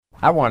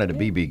I wanted a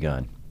BB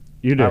gun.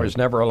 You did? I was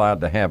never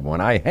allowed to have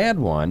one. I had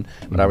one,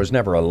 but I was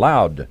never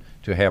allowed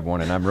to have one.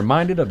 And I'm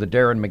reminded of the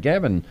Darren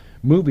McGavin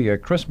movie, A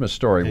Christmas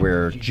Story,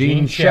 where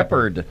Gene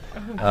Shepard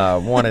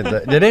wanted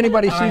the... Did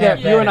anybody see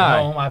that? You and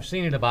I. Home. I've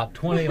seen it about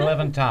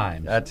 11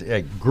 times. That's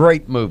a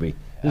great movie.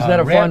 Isn't that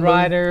a Red fun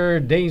Rider,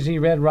 Daisy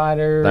Red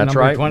Rider, That's number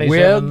right,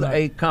 27. with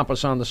a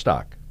compass on the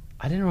stock.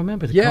 I didn't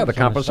remember the Yeah, the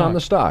compass on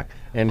the stock.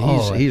 And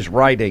he's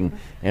writing,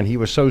 and he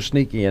was so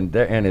sneaky, and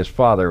his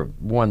father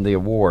won the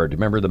award.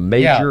 Remember the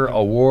major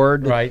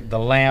award? Right, the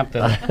lamp,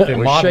 the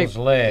model's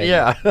leg.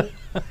 Yeah.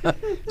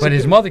 But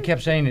his mother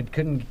kept saying it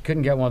couldn't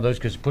get one of those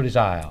because it put his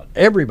eye out.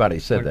 Everybody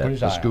said that, his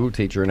the eye school out.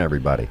 teacher and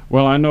everybody.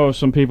 Well, I know of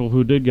some people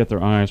who did get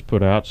their eyes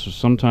put out, so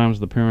sometimes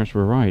the parents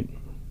were right.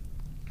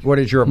 What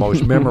is your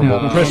most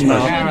memorable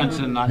Christmas? Parents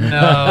are not.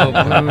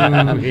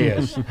 No,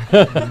 yes.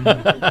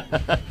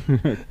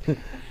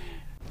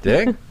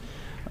 Dick?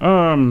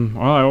 Well,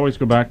 I always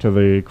go back to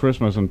the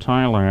Christmas in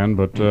Thailand,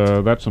 but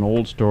that's an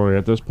old story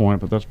at this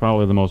point, but that's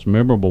probably the most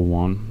memorable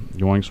one.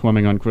 Going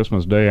swimming on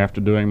Christmas Day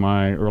after doing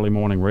my early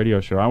morning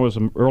radio show. I was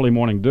an early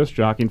morning disc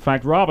jockey. In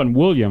fact, Robin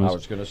Williams... I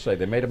was going to say,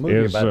 they made a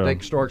movie about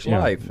Dick Storck's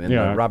life, and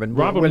Robin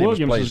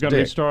Williams is going to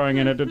be starring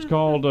in it. It's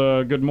called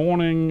Good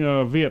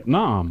Morning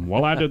Vietnam.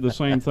 Well, I did the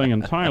same thing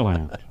in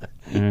Thailand.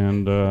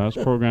 And that's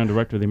program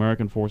director of the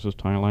American Forces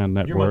Thailand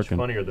Network. You're much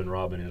funnier than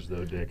Robin is,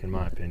 though, Dick, in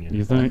my opinion.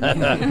 You think?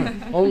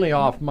 Only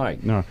off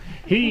mic. No.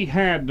 He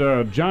had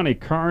Johnny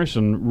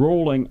Carson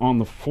rolling on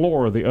the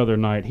floor the other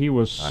night. He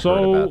was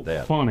so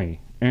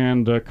funny.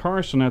 And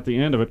Carson, at the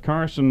end of it,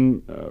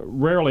 Carson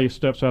rarely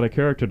steps out of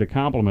character to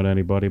compliment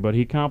anybody, but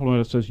he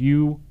complimented, says,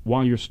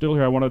 while you're still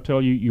here, I want to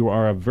tell you, you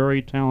are a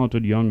very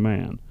talented young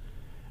man.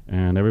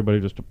 And everybody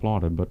just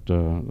applauded, but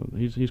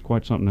he's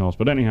quite something else.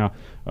 But anyhow,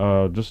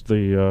 just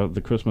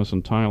the Christmas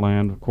in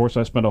Thailand. Of course,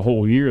 I spent a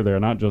whole year there,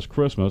 not just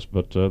Christmas,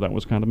 but that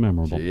was kind of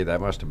memorable. Gee,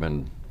 that must have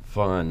been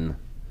fun.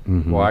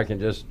 Mm-hmm. Well,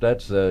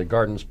 that's the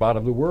garden spot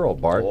of the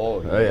world, Bart.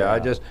 Oh, yeah.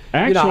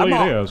 Actually,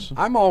 it is.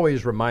 I'm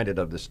always reminded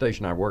of the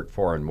station I worked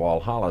for in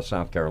Walhalla,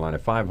 South Carolina,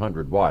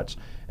 500 watts.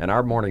 And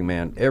our morning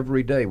man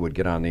every day would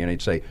get on there and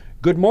he'd say,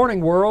 "Good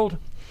morning, world."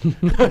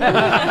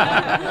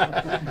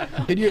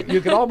 And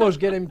you could almost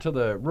get him to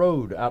the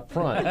road out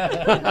front,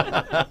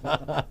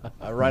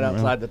 right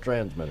outside the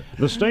transmitter.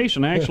 The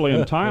station actually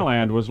in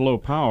Thailand was low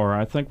power.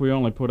 I think we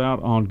only put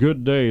out on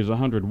good days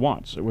 100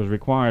 watts. It was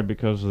required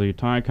because the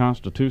Thai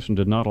constitution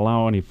did not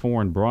allow any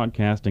foreign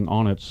broadcasting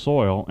on its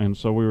soil, and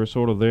so we were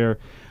sort of there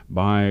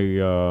by,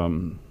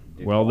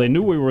 well, they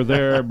knew we were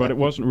there, but it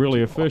wasn't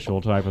really official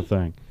type of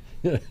thing.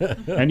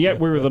 And yet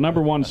we were the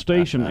 #1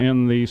 station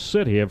in the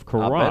city of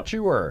Karat. I bet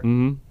you were.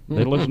 Mm-hmm.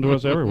 They listened to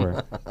us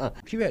everywhere.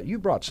 You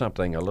brought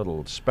something a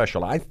little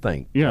special, I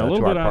think. Yeah, a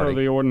little bit out party. of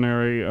the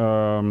ordinary.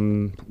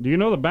 Do you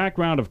know the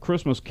background of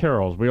Christmas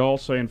carols? We all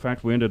say, in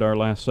fact, we ended our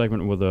last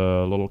segment with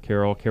a little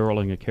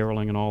caroling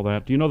and all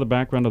that. Do you know the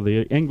background of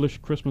the English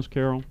Christmas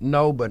carol?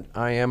 No, but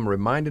I am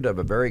reminded of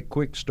a very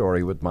quick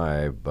story with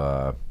my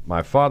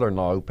my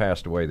father-in-law who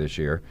passed away this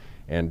year.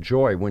 And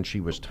Joy, when she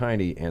was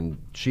tiny, and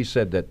she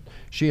said that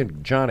she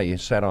and Johnny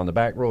sat on the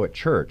back row at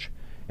church,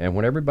 and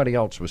when everybody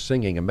else was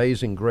singing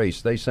Amazing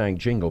Grace, they sang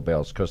Jingle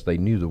Bells because they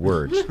knew the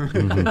words.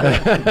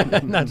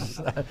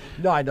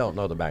 No, I don't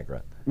know the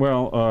background.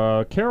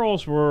 Well,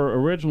 carols were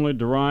originally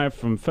derived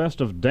from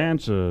festive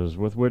dances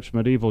with which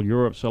medieval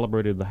Europe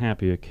celebrated the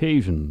happy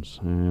occasions.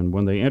 And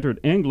when they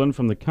entered England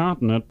from the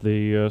continent,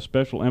 the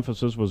special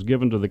emphasis was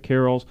given to the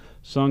carols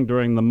sung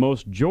during the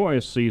most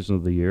joyous season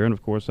of the year, and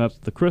of course that's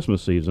the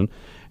Christmas season,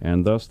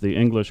 and thus the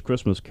English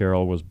Christmas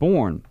carol was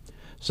born.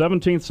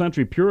 17th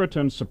century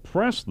Puritans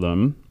suppressed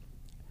them.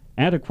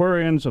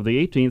 Antiquarians of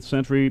the 18th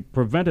century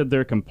prevented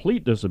their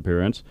complete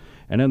disappearance,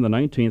 and in the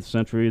 19th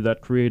century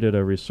that created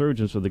a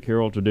resurgence of the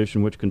carol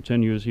tradition which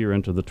continues here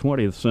into the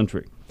 20th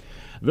century.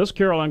 This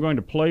carol I'm going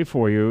to play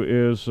for you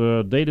is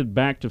dated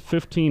back to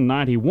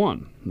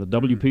 1591. The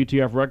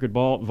WPTF record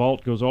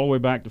vault goes all the way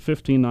back to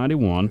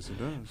 1591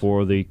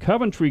 for the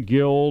Coventry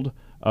Guild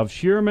of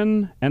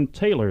Shearmen and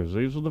Tailors.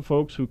 These are the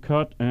folks who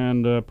cut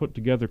and put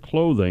together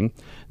clothing.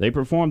 They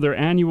performed their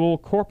annual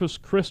Corpus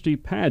Christi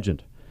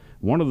pageant.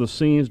 One of the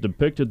scenes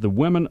depicted the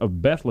women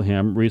of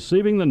Bethlehem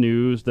receiving the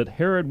news that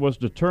Herod was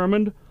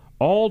determined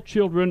all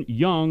children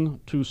young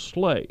to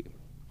slay.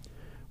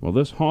 Well,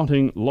 this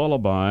haunting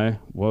lullaby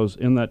was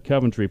in that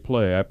Coventry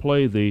play. I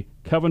play the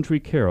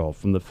Coventry Carol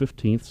from the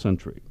 15th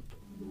century.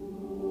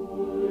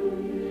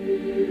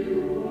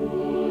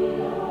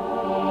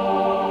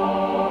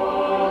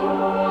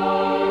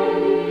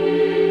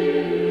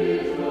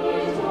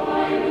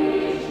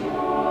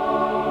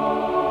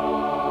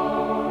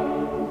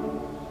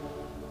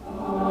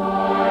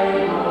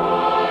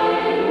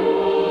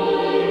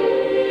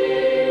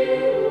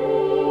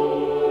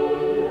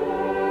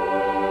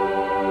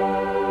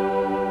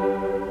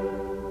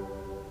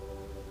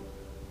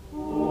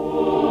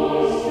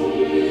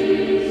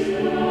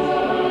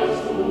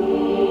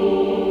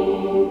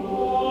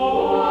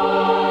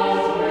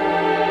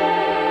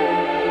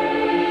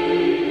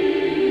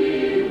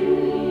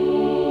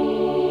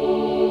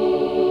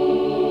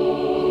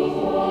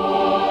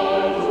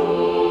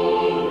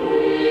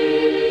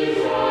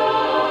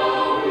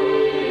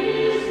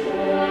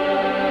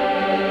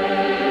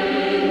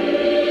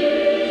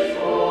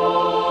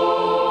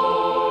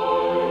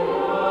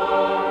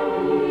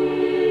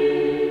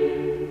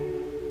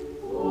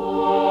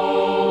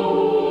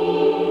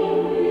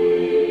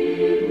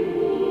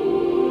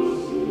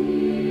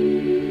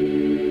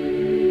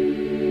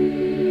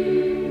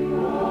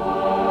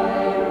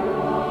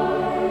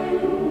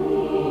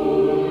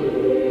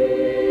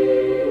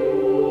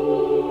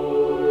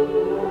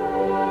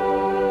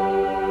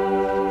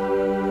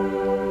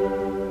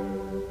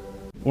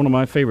 of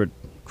my favorite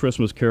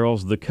Christmas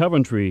carols, the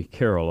Coventry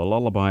Carol, a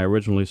lullaby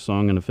originally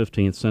sung in a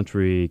 15th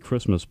century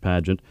Christmas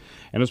pageant,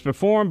 and it's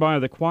performed by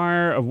the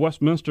choir of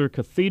Westminster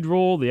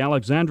Cathedral, the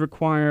Alexandra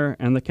Choir,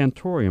 and the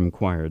Cantorium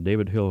Choir,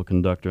 David Hill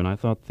conductor, and I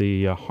thought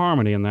the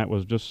harmony in that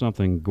was just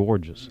something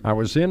gorgeous. I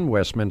was in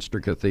Westminster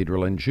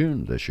Cathedral in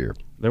June this year.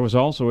 There was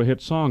also a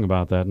hit song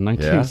about that in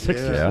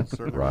 1960. Yeah,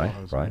 certainly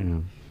right, was. right. Yeah.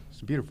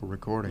 It's a beautiful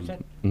recording. Is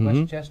that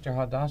Westchester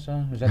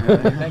Hadassah? Is that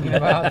what you're thinking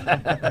about?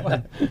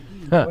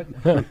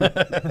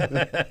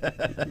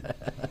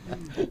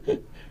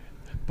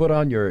 Put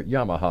on your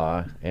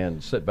Yamaha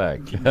and sit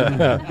back.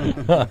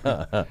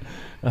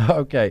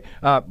 Okay.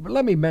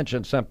 Let me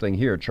mention something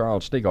here.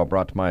 Charles Stegall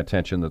brought to my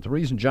attention that the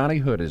reason Johnny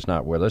Hood is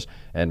not with us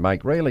and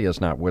Mike Raley is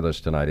not with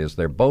us tonight is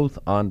they're both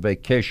on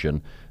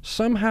vacation.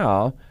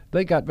 Somehow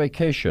they got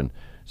vacation.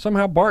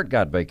 Somehow Bart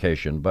got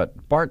vacation,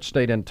 but Bart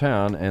stayed in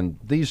town, and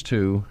these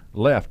two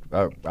left,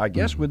 I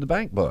guess, with the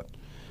bank book.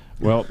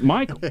 Well,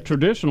 Mike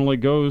traditionally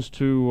goes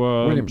to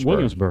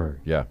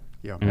Williamsburg. Yeah.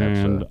 Yeah.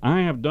 And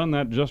I have done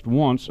that just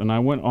once, and I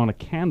went on a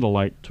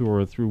candlelight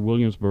tour through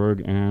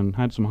Williamsburg and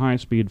had some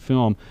high-speed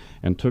film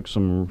and took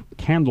some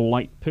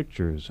candlelight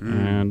pictures.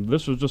 And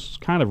this was just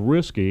kind of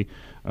risky,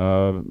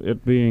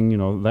 it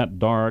being, that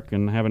dark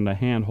and having to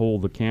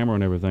hand-hold the camera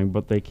and everything,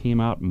 but they came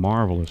out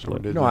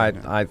marvelously.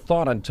 I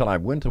thought until I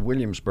went to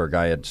Williamsburg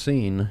I had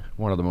seen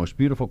one of the most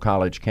beautiful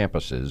college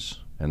campuses,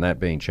 and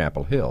that being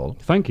Chapel Hill.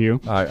 Thank you.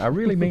 I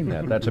really mean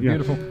that. That's a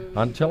beautiful.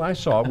 Until I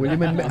saw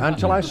William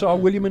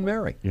and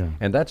Mary. Yeah.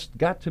 And that's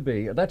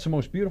the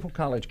most beautiful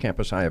college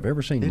campus I have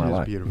ever seen in my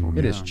life. Beautiful.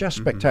 It is just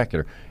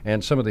spectacular.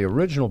 And some of the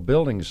original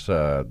buildings,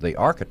 the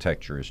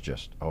architecture is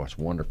just it's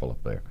wonderful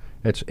up there.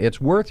 It's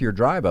worth your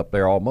drive up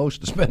there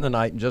almost to spend the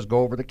night and just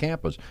go over the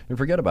campus and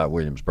forget about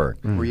Williamsburg.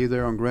 Were you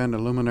there on Grand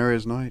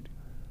Illuminaries Night?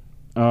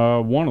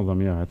 One of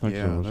them, yeah, I think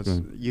so. Yeah,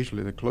 that's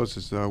usually the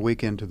closest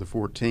weekend to the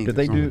 14th.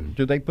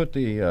 Do they put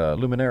the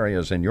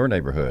luminarias in your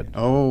neighborhood?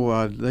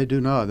 Oh, they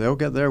do not. They'll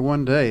get there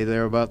one day.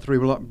 They're about 3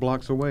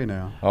 blocks away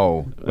now.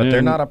 Oh, but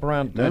they're not up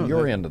around at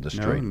your they- end of the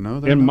street. No,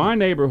 they're In not. my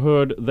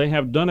neighborhood, they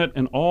have done it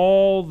in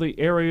all the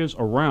areas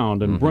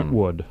around in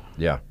Brentwood,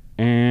 Yeah.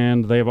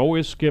 and they've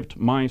always skipped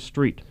my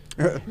street.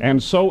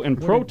 And so, in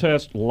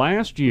protest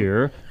last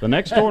year, the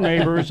next-door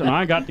neighbors and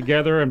I got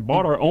together and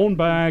bought our own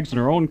bags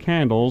and our own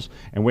candles,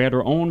 and we had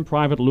our own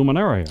private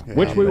luminaria,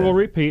 which we will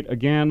repeat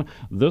again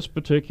this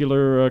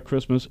particular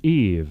Christmas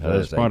Eve That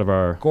as is part a of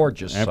our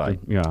gorgeous sight.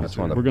 Yeah, That's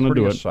one of we're the going to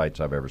do prettiest it, sights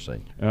I've ever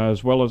seen.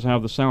 as well as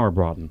have the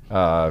sauerbraten.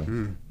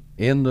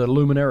 In the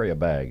luminaria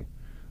bag.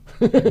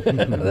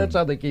 That's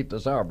how they keep the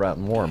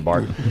sauerbraten warm,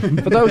 Bart.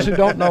 For those who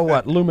don't know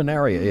what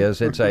luminaria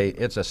is, it's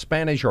a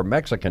Spanish or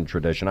Mexican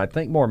tradition. I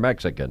think more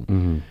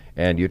Mexican.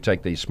 And you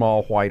take these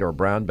small white or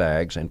brown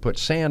bags and put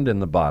sand in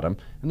the bottom,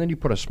 and then you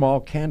put a small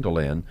candle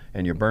in,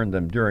 and you burn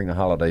them during the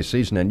holiday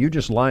season. And you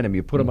just line them.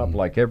 You put them up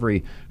like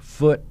every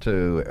foot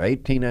to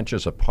 18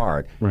 inches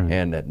apart. Right.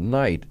 And at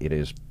night, it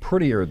is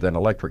prettier than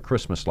electric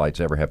Christmas lights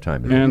ever have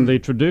time to do. And the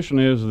tradition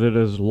is that it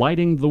is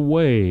lighting the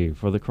way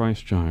for the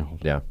Christ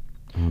child. Yeah.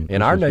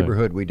 In our Christmas Day.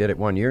 neighborhood, we did it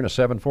one year, and a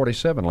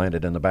 747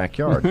 landed in the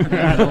backyard. I'm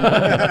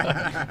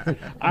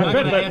not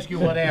going to ask you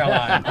what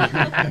airline.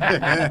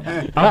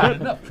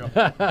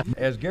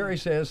 As Gary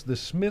says, the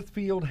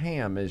Smithfield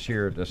Ham is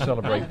here to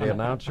celebrate the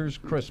announcer's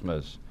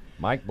Christmas.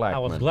 Mike Blackman. I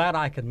was glad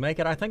I could make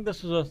it. I think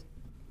this is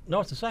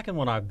it's the second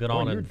one I've been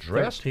on you're in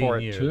dressed 13 for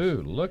it, years.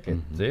 too. Look at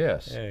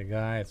this. Hey,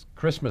 guys.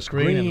 Christmas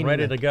Green green. and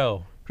ready to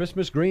go.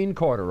 Christmas green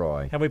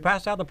corduroy. Have we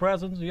passed out the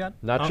presents yet?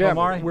 Not Uncle yet.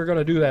 Maury? We're going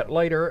to do that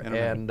later,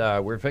 and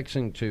we're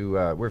fixing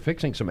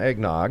some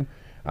eggnog.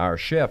 Our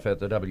chef at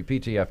the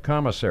WPTF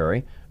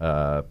commissary,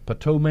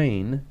 Pateau,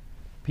 Maine,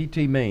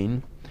 PT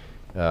Maine,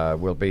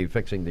 will be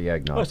fixing the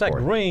eggnog. Oh, it's that for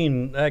you.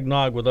 green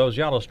eggnog with those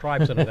yellow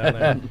stripes in it down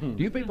there.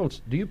 Do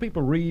you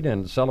people read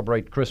and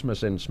celebrate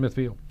Christmas in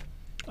Smithfield?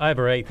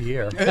 Every 8th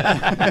year.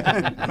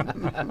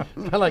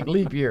 I like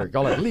leap year.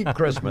 Call it leap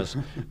Christmas.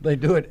 They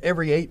do it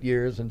every 8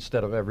 years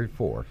instead of every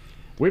 4.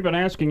 We've been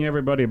asking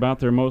everybody about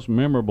their most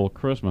memorable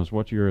Christmas.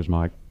 What's yours,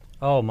 Mike?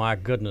 Oh, my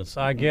goodness.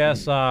 I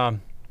guess I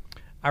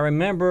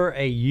remember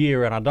a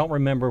year, and I don't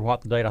remember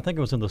what the date. I think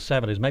it was in the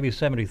 70s, maybe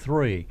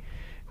 73,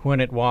 when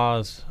it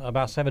was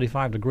about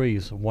 75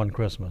 degrees one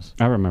Christmas.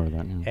 I remember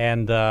that. Yeah.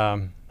 And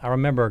I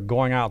remember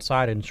going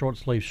outside in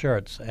short-sleeve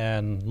shirts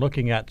and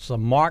looking at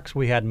some marks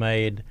we had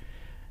made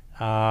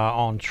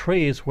on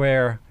trees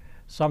where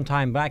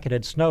sometime back it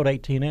had snowed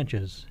 18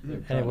 inches.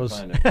 And it was,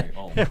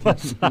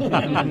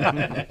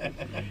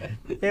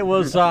 it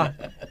was, of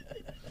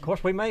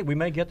course, we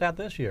may get that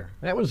this year.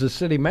 That was a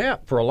city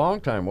map for a long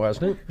time,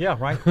 wasn't it? Yeah,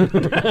 right.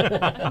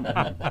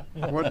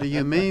 What do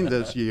you mean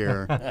this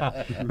year?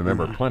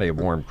 Remember, plenty of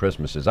warm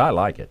Christmases. I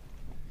like it.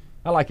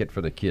 I like it for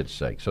the kids'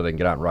 sake, so they can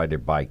get out and ride their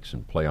bikes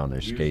and play on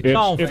their skates.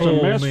 Don't it's a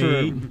fool mess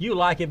me. You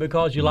like it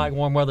because you like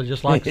warm weather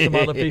just like some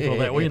other people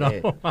that we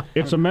know.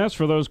 It's a mess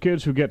for those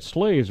kids who get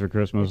sleighs for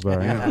Christmas, though.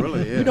 Yeah, it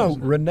really is. You know,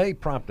 Renee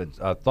prompted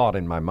a thought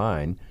in my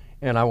mind,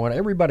 and I want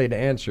everybody to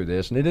answer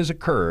this, and it is a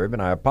curve,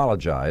 and I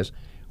apologize.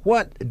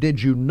 What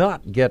did you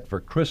not get for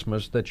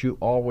Christmas that you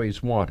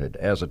always wanted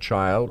as a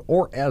child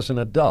or as an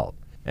adult?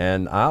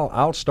 And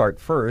I'll start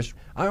first.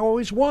 I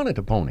always wanted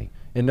a pony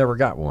and never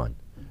got one.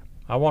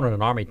 I wanted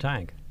an Army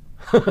tank.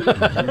 My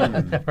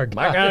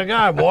kind of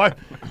guy, boy.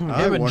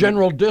 Him and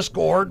General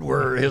Discord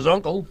were his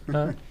uncle.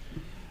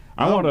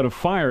 I wanted a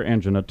fire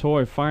engine, a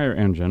toy fire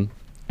engine,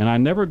 and I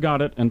never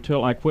got it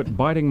until I quit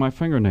biting my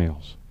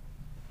fingernails.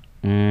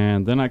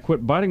 And then I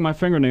quit biting my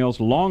fingernails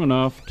long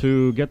enough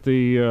to get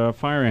the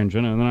fire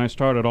engine, and then I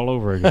started all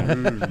over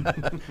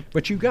again.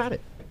 But you got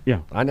it.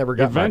 Yeah. I never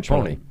got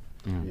Eventually.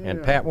 my pony.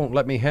 And Pat won't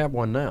let me have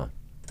one now.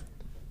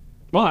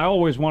 Well, I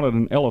always wanted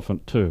an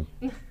elephant, too.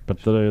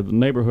 But the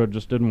neighborhood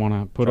just didn't want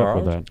to put up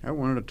with that. I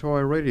wanted a toy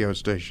radio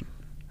station.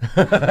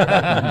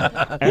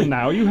 And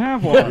now you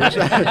have one.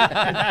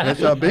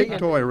 It's a big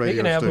toy radio He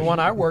can have station. the one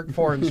I worked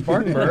for in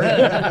Spartanburg.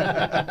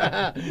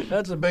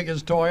 That's the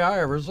biggest toy I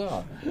ever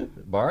saw.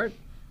 Bart,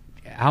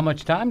 How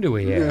much time do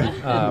we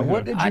have?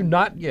 what did you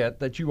not get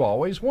that you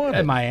always wanted?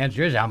 And my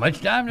answer is, how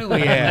much time do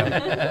we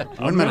have?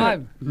 1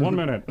 minute. 1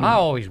 minute. I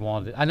always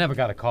wanted. I never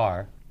got a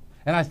car,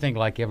 and I think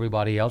like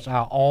everybody else,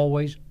 I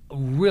always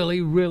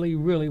really, really,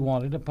 really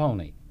wanted a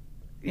pony.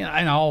 You know,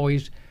 and I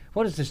always.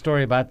 What is the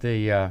story about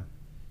the?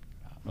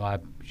 Well, I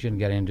shouldn't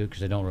get into it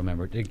because I don't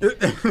remember it.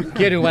 The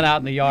kid who went out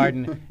in the yard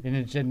and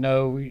it said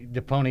no,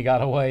 the pony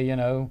got away. You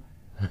know.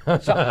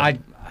 So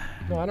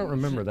No, I don't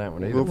remember that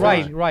one either. We'll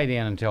right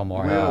in and tell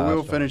more.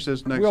 We'll finish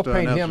this next. We'll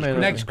paint him in announcement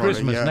Next party,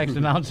 Christmas, yeah. next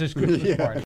announcer's Christmas party.